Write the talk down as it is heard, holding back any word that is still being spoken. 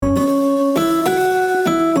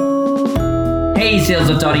Hey, Sales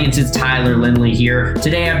Lift audience, it's Tyler Lindley here.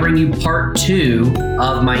 Today I bring you part 2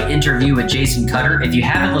 of my interview with Jason Cutter. If you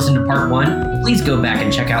haven't listened to part 1, please go back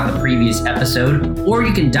and check out the previous episode, or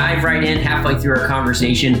you can dive right in halfway through our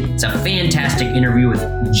conversation. It's a fantastic interview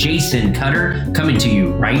with Jason Cutter coming to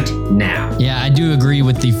you right now. Yeah, I do agree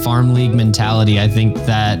with the farm league mentality. I think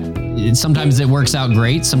that sometimes it works out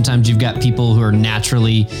great. Sometimes you've got people who are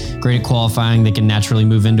naturally great at qualifying. They can naturally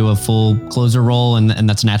move into a full closer role, and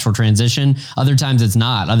that's a natural transition. Other times it's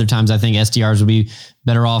not. Other times I think SDRs would be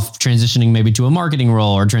better off transitioning maybe to a marketing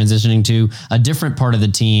role or transitioning to a different part of the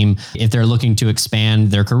team if they're looking to expand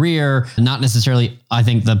their career. Not necessarily, I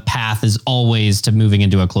think the path is always to moving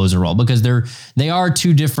into a closer role, because they are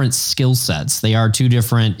two different skill sets. They are two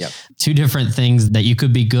different things that you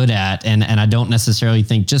could be good at. And I don't necessarily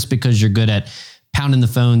think just because you're good at pounding the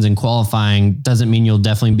phones and qualifying doesn't mean you'll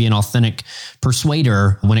definitely be an authentic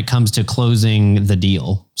persuader when it comes to closing the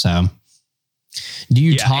deal. So do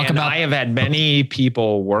you talk about... I have had many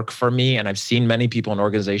people work for me, and I've seen many people in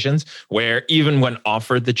organizations where even when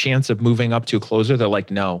offered the chance of moving up to a closer, they're like,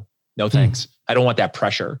 no thanks. I don't want that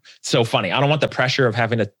pressure. It's so funny. I don't want the pressure of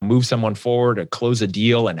having to move someone forward or close a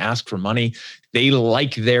deal and ask for money. They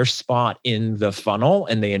like their spot in the funnel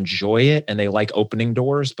and they enjoy it and they like opening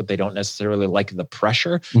doors, but they don't necessarily like the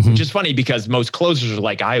pressure, which is funny because most closers are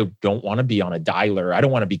like, I don't want to be on a dialer. I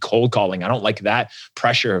don't want to be cold calling. I don't like that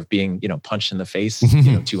pressure of being, punched in the face,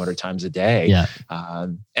 200 times a day. Yeah.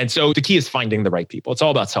 And so the key is finding the right people. It's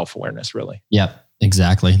all about self-awareness, really. Yep.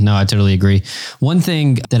 Exactly. No, I totally agree. One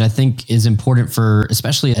thing that I think is important for,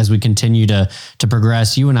 especially as we continue to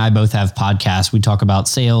progress, you and I both have podcasts. We talk about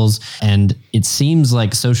sales, and it seems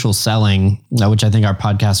like social selling, which I think our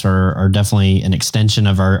podcasts are definitely an extension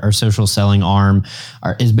of our social selling arm,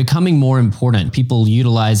 is becoming more important. People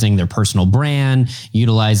utilizing their personal brand,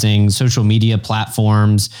 utilizing social media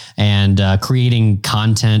platforms, and creating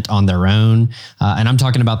content on their own. And I'm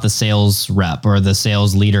talking about the sales rep or the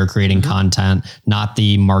sales leader creating content, not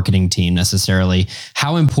the marketing team necessarily.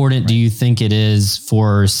 How important do you think it is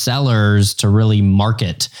for sellers to really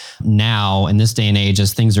market now in this day and age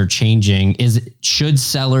as things are changing? Should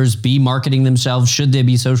sellers be marketing themselves? Should they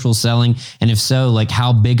be social selling? And if so, like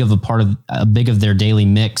how big of of their daily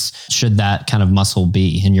mix should that kind of muscle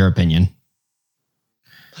be, in your opinion?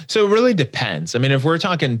 So it really depends. I mean, if we're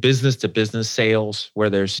talking business to business sales, where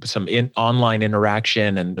there's some online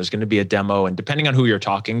interaction and there's going to be a demo, and depending on who you're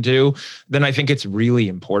talking to, then I think it's really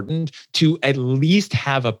important to at least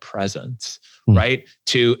have a presence, right?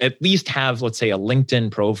 To at least have, let's say, a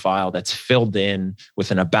LinkedIn profile that's filled in with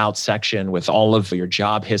an about section, with all of your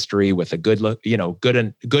job history, with a good look,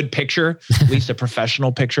 good picture, at least a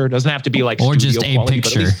professional picture. It doesn't have to be like or studio just a quality,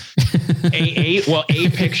 picture. a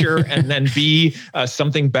picture, and then B,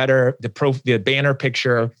 something better, the banner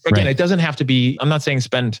picture. Again, It doesn't have to be, I'm not saying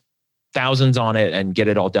spend thousands on it and get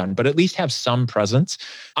it all done, but at least have some presence.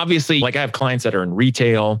 Obviously, like I have clients that are in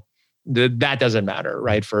retail. That doesn't matter,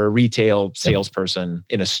 right? For a retail salesperson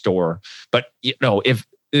in a store. But if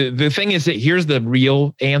the thing is that here's the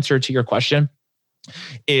real answer to your question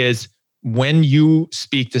is when you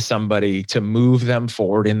speak to somebody to move them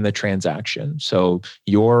forward in the transaction. So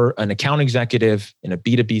you're an account executive in a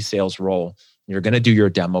B2B sales role. You're going to do your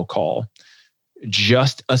demo call.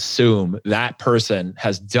 Just assume that person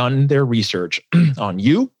has done their research on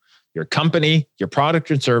you, your company, your product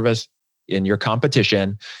and service, in your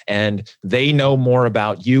competition, and they know more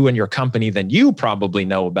about you and your company than you probably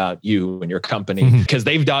know about you and your company because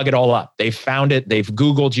they've dug it all up. They've found it. They've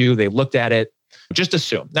Googled you. They've looked at it. Just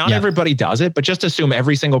assume. Not everybody does it, but just assume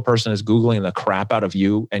every single person is Googling the crap out of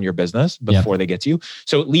you and your business before they get to you.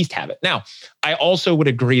 So at least have it. Now, I also would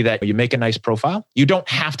agree that you make a nice profile. You don't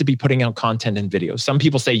have to be putting out content and videos. Some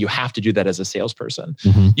people say you have to do that as a salesperson.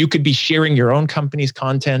 You could be sharing your own company's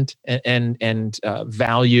content and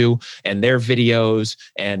value and their videos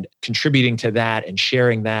and contributing to that and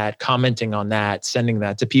sharing that, commenting on that, sending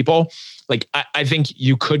that to people. Like, I think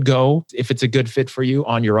you could go, if it's a good fit for you,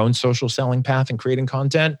 on your own social selling path and creating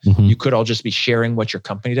content. You could all just be sharing what your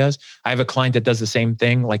company does. I have a client that does the same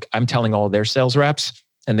thing. Like I'm telling all their sales reps,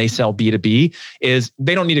 and they sell B2B, is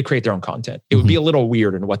they don't need to create their own content. It would be a little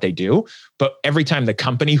weird in what they do. But every time the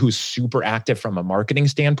company who's super active from a marketing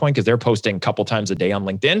standpoint, because they're posting a couple times a day on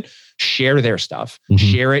LinkedIn, share their stuff,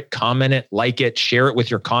 share it, comment it, like it, share it with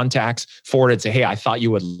your contacts, forward it, say, hey, I thought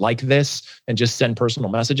you would like this, and just send personal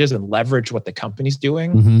messages and leverage what the company's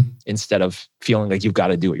doing instead of feeling like you've got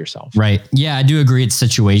to do it yourself. Right. Yeah, I do agree it's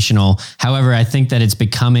situational. However, I think that it's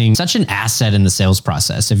becoming such an asset in the sales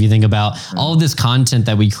process. If you think about all of this content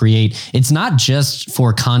that we create, it's not just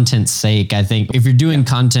for content's sake. I think if you're doing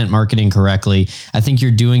content marketing correctly, I think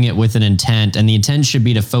you're doing it with an intent, and the intent should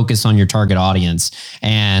be to focus on your target audience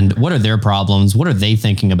and what are their problems? What are they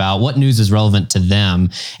thinking about? What news is relevant to them?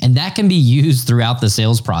 And that can be used throughout the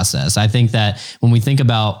sales process. I think that when we think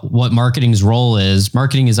about what marketing's role is,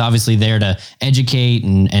 marketing is obviously there to educate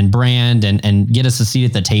and brand and get us a seat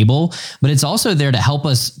at the table, but it's also there to help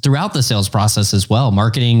us throughout the sales process as well.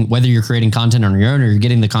 Marketing, whether you're creating content on your own or you're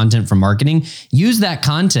getting the content from marketing, use that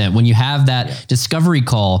content when you have that discovery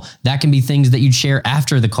call. That can be things that you'd share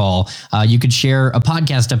after the call. You could share a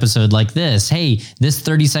podcast episode like this. Hey, this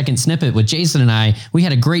 30-second snippet with Jason and I, we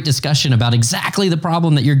had a great discussion about exactly the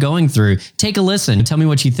problem that you're going through. Take a listen. Tell me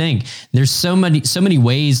what you think. There's so many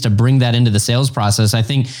ways to bring that into the sales process. I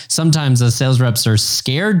think sometimes the sales reps are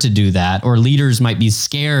scared to do that, or leaders might be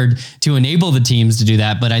scared to enable the teams to do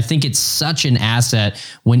that. But I think it's such an asset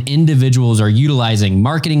when individuals are utilizing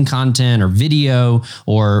marketing content or video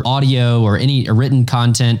or audio or any written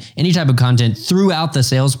content, any type of content throughout the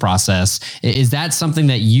sales process. Is that something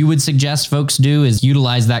that you would suggest folks do, is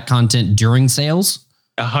utilize that content during sales?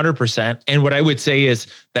 100%. And what I would say is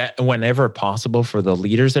that whenever possible for the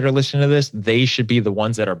leaders that are listening to this, they should be the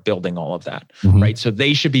ones that are building all of that, right? So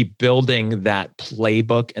they should be building that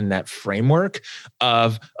playbook and that framework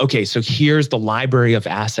of, okay, so here's the library of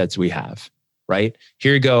assets we have, right?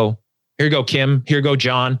 Here you go. Here you go, Kim. Here you go,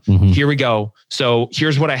 John. Here we go. So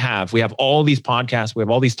here's what I have. We have all these podcasts. We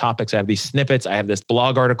have all these topics. I have these snippets. I have this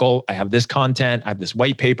blog article. I have this content. I have this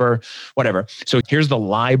white paper, whatever. So here's the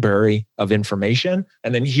library of information.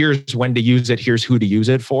 And then here's when to use it. Here's who to use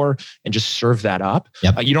it for, and just serve that up.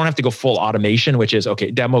 You don't have to go full automation, which is,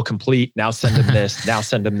 okay, demo complete. Now send them this. Now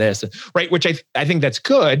send them this, right? Which I think that's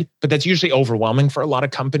good, but that's usually overwhelming for a lot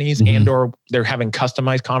of companies, and or they're having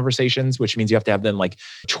customized conversations, which means you have to have them like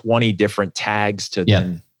 20 different tags to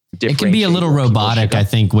then it can be a little robotic, I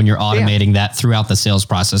think, when you're automating that throughout the sales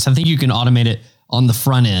process. I think you can automate it on the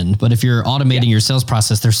front end, but if you're automating your sales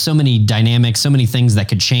process, there's so many dynamics, so many things that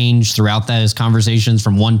could change throughout those conversations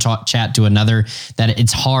from one chat to another that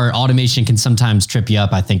it's hard. Automation can sometimes trip you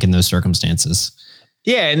up, I think, in those circumstances.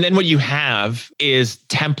 Yeah. And then what you have is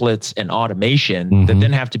templates and automation that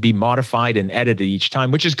then have to be modified and edited each time,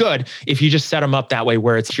 which is good if you just set them up that way,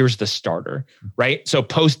 where it's, here's the starter, right? So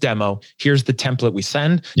post demo, here's the template we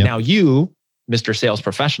send. Now you, Mr. Sales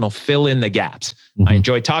Professional, fill in the gaps. I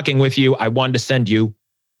enjoyed talking with you. I wanted to send you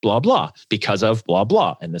blah, blah, because of blah,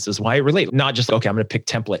 blah. And this is why it relates. Not just, okay, I'm going to pick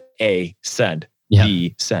template A, send.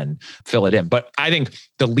 B, send, fill it in. But I think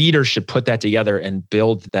the leader should put that together and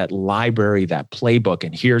build that library, that playbook.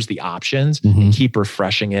 And here's the options, and keep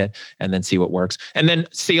refreshing it, and then see what works. And then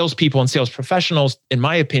salespeople and sales professionals, in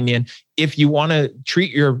my opinion, if you want to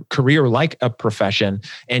treat your career like a profession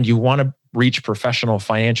and you want to reach professional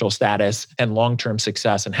financial status and long-term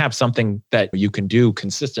success and have something that you can do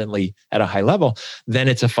consistently at a high level, then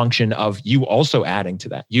it's a function of you also adding to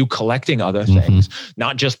that, you collecting other things,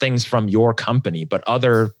 not just things from your company, but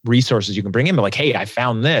other resources you can bring in. Like, hey, I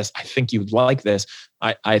found this. I think you'd like this.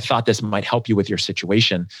 I thought this might help you with your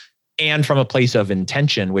situation. And from a place of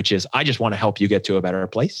intention, which is, I just want to help you get to a better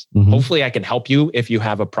place. Hopefully I can help you if you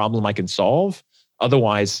have a problem I can solve.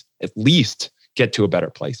 Otherwise, at least get to a better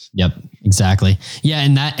place. Yep, exactly. Yeah,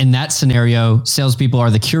 in that scenario, salespeople are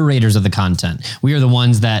the curators of the content. We are the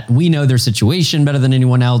ones that we know their situation better than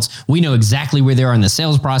anyone else. We know exactly where they are in the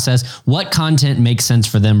sales process. What content makes sense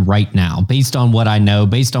for them right now, based on what I know,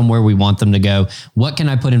 based on where we want them to go. What can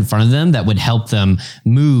I put in front of them that would help them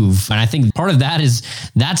move? And I think part of that is,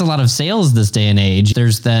 that's a lot of sales this day and age.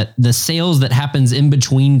 There's the sales that happens in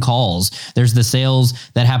between calls. There's the sales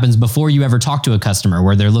that happens before you ever talk to a customer,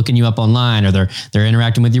 where they're looking you up online, or they're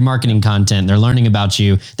interacting with your marketing content. They're learning about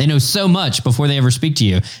you. They know so much before they ever speak to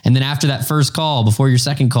you. And then after that first call, before your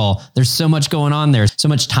second call, there's so much going on there, so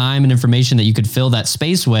much time and information that you could fill that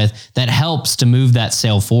space with that helps to move that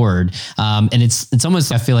sale forward. And it's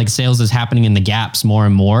almost, I feel like sales is happening in the gaps more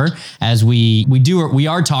and more as we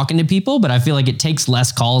are talking to people, but I feel like it takes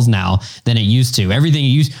less calls now than it used to.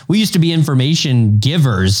 We used to be information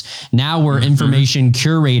givers. Now we're information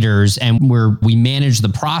curators, and we manage the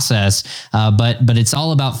process. But it's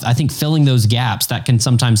all about, I think, filling those gaps that can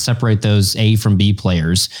sometimes separate those A from B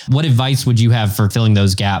players. What advice would you have for filling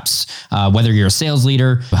those gaps? Whether you're a sales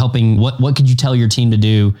leader, what could you tell your team to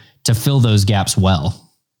do to fill those gaps well?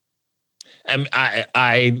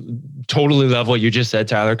 I totally love what you just said,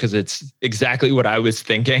 Tyler, because it's exactly what I was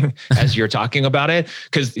thinking as you're talking about it.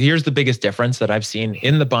 Because here's the biggest difference that I've seen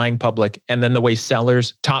in the buying public and then the way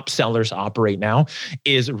top sellers operate now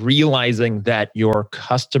is realizing that your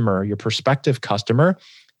customer, your prospective customer,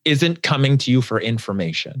 isn't coming to you for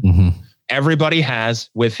information. Mm-hmm. Everybody has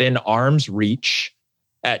within arm's reach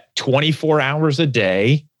at 24 hours a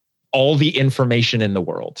day, all the information in the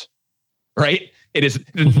world, right? It is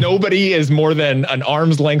nobody is more than an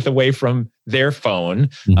arm's length away from their phone.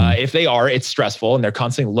 Mm-hmm. If they are, it's stressful and they're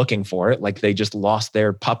constantly looking for it. Like they just lost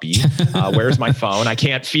their puppy. Where's my phone? I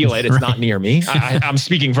can't feel it. It's right. Not near me. I'm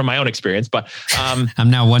speaking from my own experience, but I'm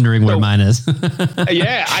now wondering where mine is.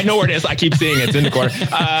 Yeah, I know where it is. I keep seeing it's in the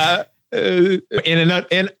corner. In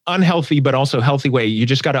an unhealthy but also healthy way, you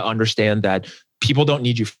just got to understand that people don't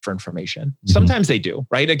need you for information. Mm-hmm. Sometimes they do,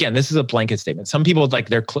 right? Again, this is a blanket statement. Some people like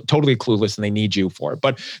they're totally clueless and they need you for it.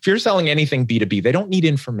 But if you're selling anything B2B, they don't need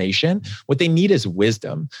information. What they need is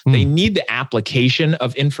wisdom. They need the application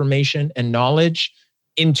of information and knowledge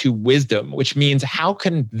into wisdom, which means how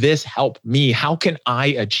can this help me? How can I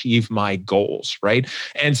achieve my goals, right?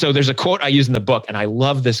 And so there's a quote I use in the book, and I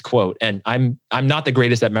love this quote. And I'm not the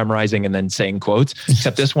greatest at memorizing and then saying quotes,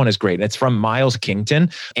 except this one is great. And it's from Miles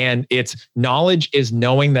Kington, and it's knowledge is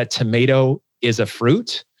knowing that tomato is a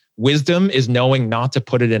fruit. Wisdom is knowing not to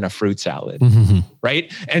put it in a fruit salad,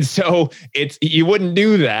 right? And so you wouldn't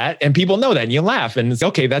do that, and people know that, and you laugh, and it's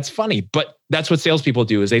okay, that's funny. But that's what salespeople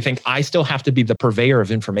do: is they think I still have to be the purveyor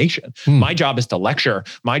of information. My job is to lecture.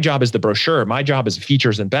 My job is the brochure. My job is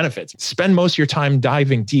features and benefits. Spend most of your time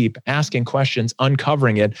diving deep, asking questions,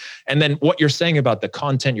 uncovering it, and then what you're saying about the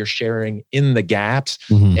content you're sharing in the gaps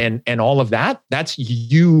and all of that. That's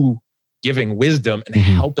you giving wisdom and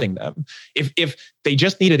helping them. If they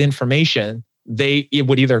just needed information, it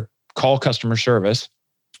would either call customer service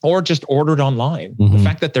or just order it online. The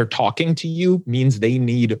fact that they're talking to you means they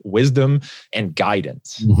need wisdom and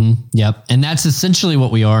guidance. Yep. And that's essentially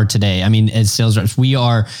what we are today. I mean, as sales reps, we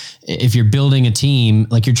are, if you're building a team,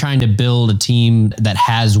 like you're trying to build a team that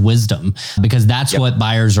has wisdom, because that's what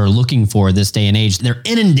buyers are looking for this day and age. They're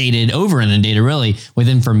over inundated really with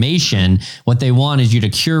information. What they want is you to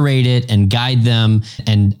curate it and guide them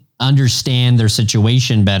and understand their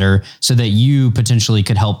situation better so that you potentially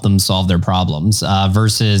could help them solve their problems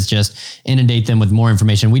versus just inundate them with more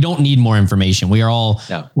information. We don't need more information. We're all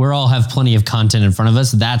have plenty of content in front of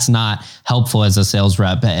us. That's not helpful as a sales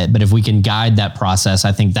rep. But if we can guide that process,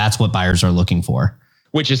 I think that's what buyers are looking for.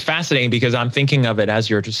 Which is fascinating because I'm thinking of it as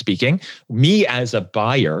you're just speaking. Me as a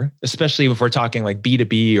buyer, especially if we're talking like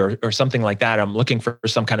B2B or something like that, I'm looking for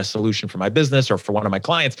some kind of solution for my business or for one of my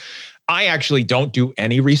clients. I actually don't do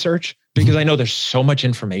any research because I know there's so much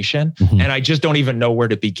information and I just don't even know where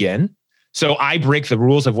to begin. So I break the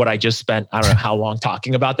rules of what I just spent, I don't know how long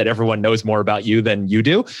talking about, that everyone knows more about you than you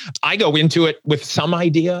do. I go into it with some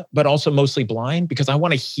idea, but also mostly blind because I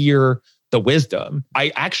want to hear the wisdom.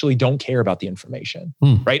 I actually don't care about the information,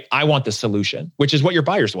 right? I want the solution, which is what your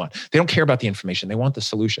buyers want. They don't care about the information. They want the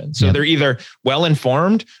solution. So they're either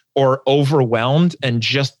well-informed or overwhelmed and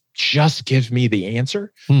just give me the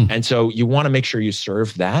answer. And so you want to make sure you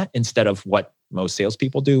serve that instead of what most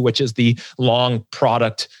salespeople do, which is the long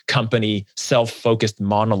product company, self-focused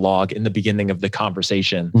monologue in the beginning of the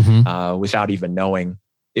conversation without even knowing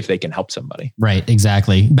if they can help somebody. Right,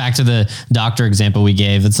 exactly. Back to the doctor example we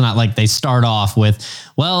gave. It's not like they start off with,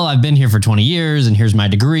 well, I've been here for 20 years and here's my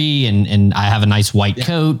degree and I have a nice white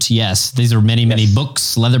coat. Yes, these are many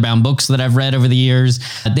books, leather-bound books that I've read over the years.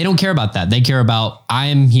 They don't care about that. They care about,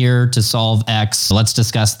 I'm here to solve X. Let's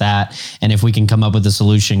discuss that. And if we can come up with a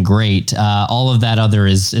solution, great. All of that other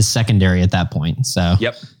is secondary at that point. So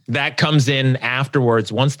that comes in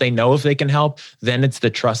afterwards. Once they know if they can help, then it's the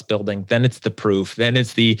trust building. Then it's the proof. Then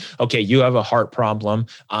it's the, okay, you have a heart problem.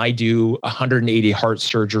 I do 180 heart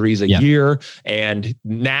surgeries a year. And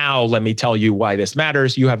now let me tell you why this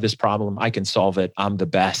matters. You have this problem. I can solve it. I'm the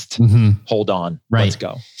best. Hold on. Right. Let's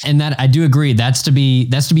go. And that I do agree. That's to be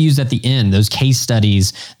used at the end. Those case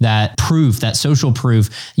studies, that proof, that social proof,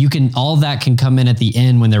 all that can come in at the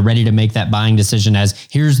end when they're ready to make that buying decision as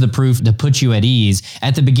here's the proof to put you at ease.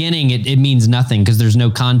 At the beginning, it means nothing because there's no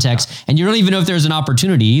context and you don't even know if there's an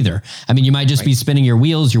opportunity either. I mean, you might just be spinning your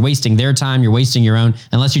wheels. You're wasting their time. You're wasting your own,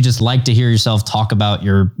 unless you just like to hear yourself talk about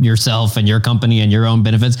yourself and your company and your own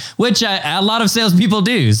benefits, which a lot of salespeople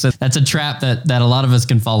do. So that's a trap that a lot of us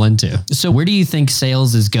can fall into. So where do you think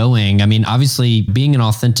sales is going? I mean, obviously being an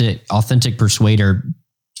authentic persuader,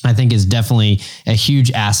 I think is definitely a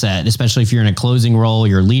huge asset, especially if you're in a closing role,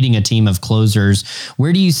 you're leading a team of closers.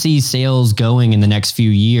 Where do you see sales going in the next few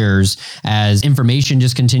years as information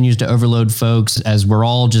just continues to overload folks, as we're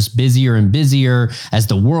all just busier and busier, as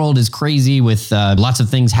the world is crazy with lots of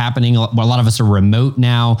things happening? A lot of us are remote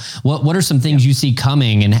now. What are some things you see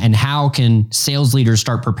coming, and how can sales leaders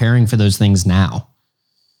start preparing for those things now?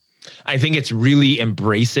 I think it's really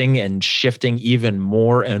embracing and shifting even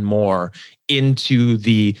more and more into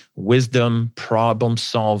the wisdom, problem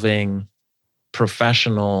solving,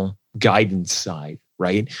 professional guidance side,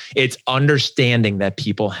 right? It's understanding that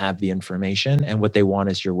people have the information and what they want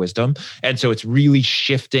is your wisdom. And so it's really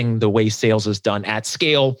shifting the way sales is done at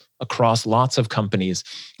scale across lots of companies,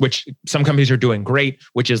 which some companies are doing great,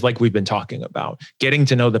 which is like we've been talking about, getting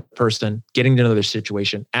to know the person, getting to know their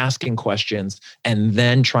situation, asking questions, and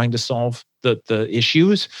then trying to solve the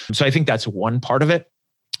issues. So I think that's one part of it,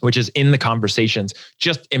 which is in the conversations,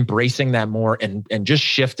 just embracing that more and just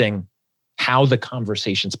shifting how the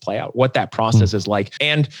conversations play out, what that process is like,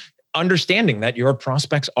 and understanding that your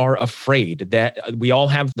prospects are afraid, that we all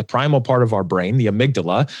have the primal part of our brain, the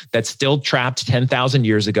amygdala, that's still trapped 10,000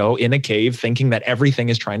 years ago in a cave, thinking that everything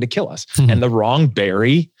is trying to kill us. And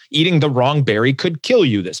eating the wrong berry could kill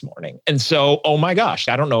you this morning. And so, oh my gosh,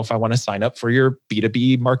 I don't know if I want to sign up for your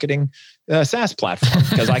B2B marketing SaaS platform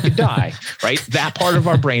because I could die, right? That part of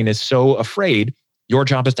our brain is so afraid. Your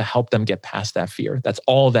job is to help them get past that fear. That's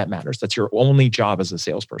all that matters. That's your only job as a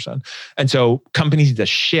salesperson. And so companies need to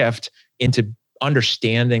shift into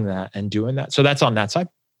understanding that and doing that. So that's on that side.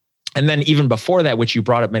 And then even before that, which you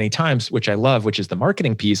brought up many times, which I love, which is the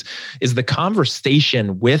marketing piece, is the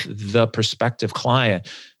conversation with the prospective client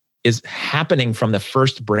is happening from the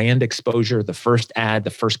first brand exposure, the first ad,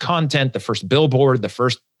 the first content, the first billboard, the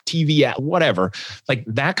first TV ad, whatever. Like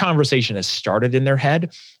that conversation has started in their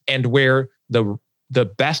head. And where the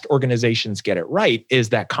best organizations get it right is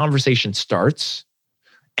that conversation starts.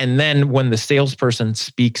 And then when the salesperson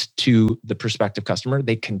speaks to the prospective customer,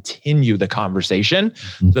 they continue the conversation.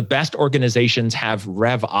 The best organizations have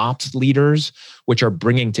rev ops leaders, which are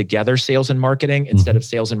bringing together sales and marketing instead of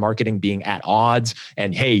sales and marketing being at odds.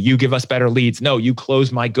 And hey, you give us better leads. No, you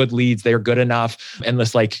close my good leads. They're good enough. And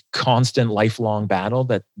this like constant lifelong battle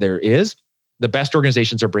that there is. The best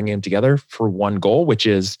organizations are bringing them together for one goal, which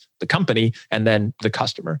is the company and then the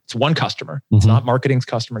customer. It's one customer. It's not marketing's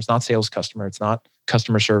customer. It's not sales customer. It's not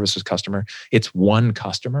customer services customer. It's one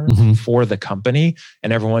customer for the company,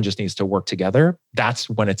 and everyone just needs to work together. That's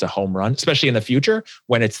when it's a home run, especially in the future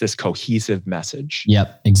when it's this cohesive message.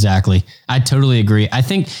 Yep, exactly. I totally agree. I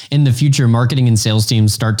think in the future, marketing and sales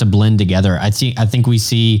teams start to blend together. I think we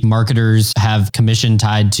see marketers have commission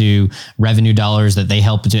tied to revenue dollars that they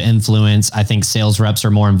help to influence. I think sales reps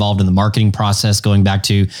are more involved in the marketing process, going back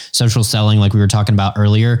to social selling, like we were talking about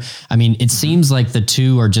earlier. I mean, it seems like the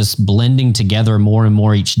two are just blending together more and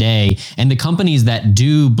more each day. And the companies that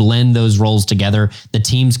do blend those roles together, the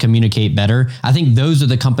teams communicate better. I think those are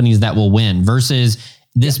the companies that will win versus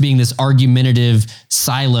this being this argumentative,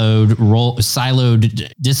 siloed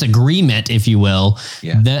disagreement, if you will.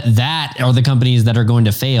 That are the companies that are going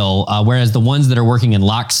to fail. Whereas the ones that are working in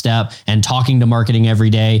lockstep and talking to marketing every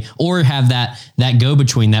day, or have that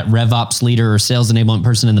go-between, that RevOps leader or sales enablement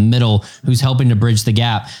person in the middle who's helping to bridge the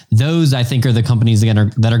gap, those I think are the companies that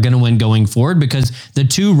are going to win going forward, because the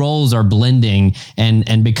two roles are blending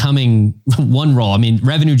and becoming one role. I mean,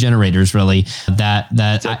 revenue generators really.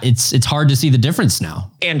 It's hard to see the difference now.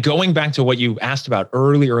 And going back to what you asked about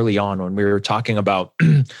early on when we were talking about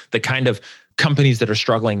the kind of companies that are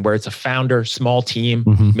struggling, where it's a founder, small team,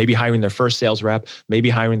 maybe hiring their first sales rep, maybe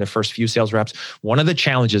hiring their first few sales reps. One of the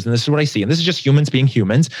challenges, and this is what I see, and this is just humans being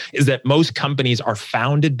humans, is that most companies are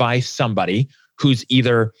founded by somebody who's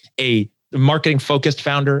either a marketing-focused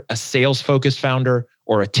founder, a sales-focused founder,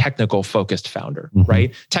 or a technical focused founder,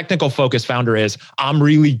 right? Technical focused founder is, I'm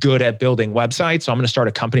really good at building websites, so I'm going to start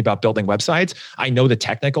a company about building websites. I know the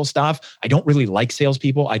technical stuff. I don't really like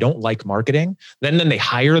salespeople. I don't like marketing. Then they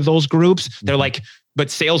hire those groups. They're like,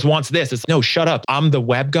 but sales wants this. It's no, shut up. I'm the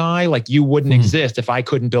web guy. Like you wouldn't exist if I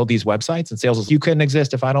couldn't build these websites, and sales is, you couldn't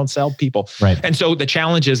exist if I don't sell people. Right. And so the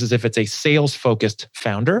challenge is if it's a sales focused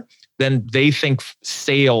founder, then they think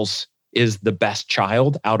sales is the best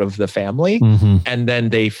child out of the family. And then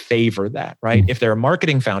they favor that, right? If they're a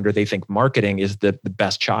marketing founder, they think marketing is the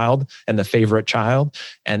best child and the favorite child.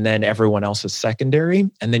 And then everyone else is secondary.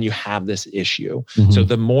 And then you have this issue. So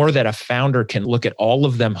the more that a founder can look at all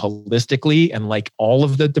of them holistically and like all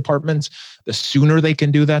of the departments, the sooner they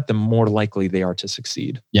can do that, the more likely they are to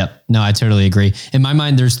succeed. Yep. No, I totally agree. In my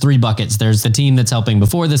mind, there's 3 buckets. There's the team that's helping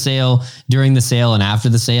before the sale, during the sale, and after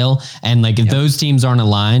the sale. And like if those teams aren't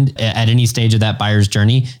aligned at any stage of that buyer's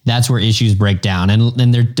journey, that's where issues break down.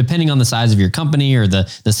 And they're depending on the size of your company or the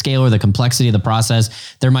scale or the complexity of the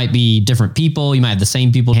process, there might be different people. You might have the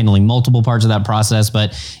same people handling multiple parts of that process.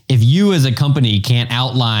 But if you as a company can't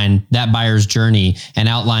outline that buyer's journey and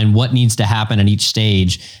outline what needs to happen at each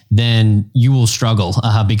stage, then you will struggle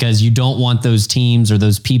because you don't want those teams or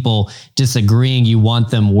those people disagreeing. You want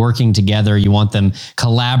them working together. You want them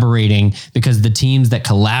collaborating, because the teams that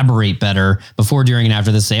collaborate better before, during, and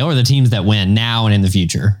after the sale are the teams that win now and in the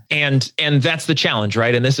future. And that's the challenge,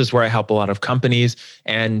 right? And this is where I help a lot of companies.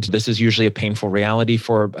 And this is usually a painful reality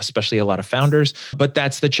for especially a lot of founders. But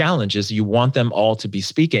that's the challenge, is you want them all to be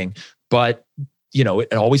speaking. But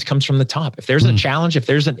it always comes from the top. If there's a challenge, if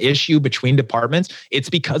there's an issue between departments, it's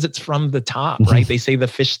because it's from the top, right? They say the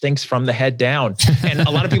fish stinks from the head down. And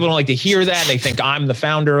a lot of people don't like to hear that. They think I'm the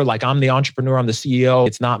founder, like I'm the entrepreneur, I'm the CEO.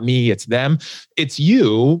 It's not me, it's them. It's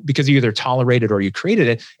you, because you either tolerate it or you created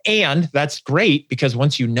it. And that's great, because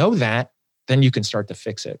once you know that, then you can start to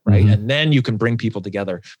fix it, right? And then you can bring people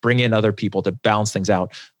together, bring in other people to balance things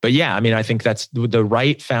out. But yeah, I mean, I think that's the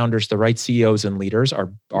right founders, the right CEOs and leaders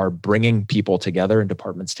are bringing people together and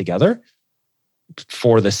departments together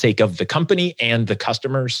for the sake of the company and the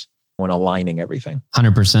customers, when aligning everything.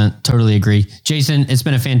 100%. Totally agree. Jason, it's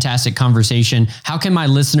been a fantastic conversation. How can my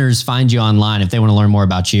listeners find you online if they want to learn more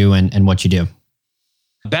about you and what you do?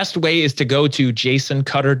 Best way is to go to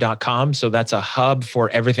jasoncutter.com. So that's a hub for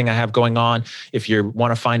everything I have going on. If you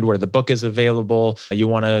want to find where the book is available, you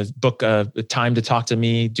want to book a time to talk to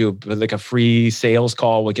me, do like a free sales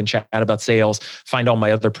call. We can chat about sales, find all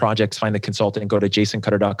my other projects, find the consultant, and go to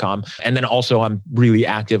jasoncutter.com. And then also I'm really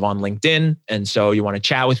active on LinkedIn. And so you want to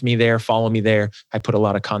chat with me there, follow me there. I put a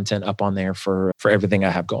lot of content up on there for everything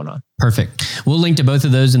I have going on. Perfect. We'll link to both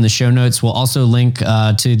of those in the show notes. We'll also link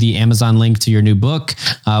to the Amazon link to your new book,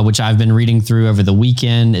 which I've been reading through over the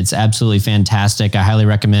weekend. It's absolutely fantastic. I highly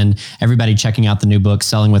recommend everybody checking out the new book,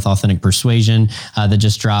 Selling with Authentic Persuasion, that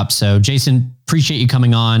just dropped. So Jason, appreciate you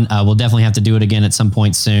coming on. We'll definitely have to do it again at some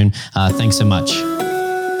point soon. Thanks so much.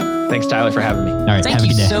 Thanks, Tyler, for having me. All right. Thank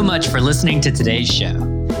you so much for listening to today's show.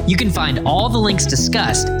 You can find all the links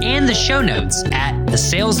discussed and the show notes at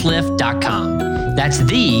thesaleslift.com. That's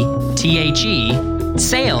the THE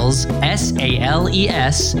sales,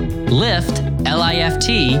 SALES, lift,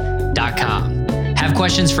 LIFT.com. Have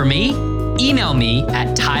questions for me? Email me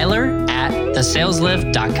at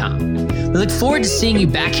tyler@thesaleslift.com. We look forward to seeing you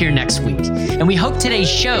back here next week. And we hope today's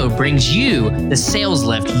show brings you the sales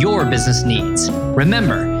lift your business needs.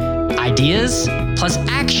 Remember, ideas plus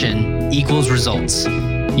action equals results.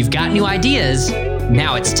 You've got new ideas.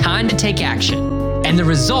 Now it's time to take action, and the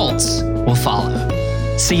results will follow.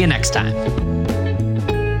 See you next time.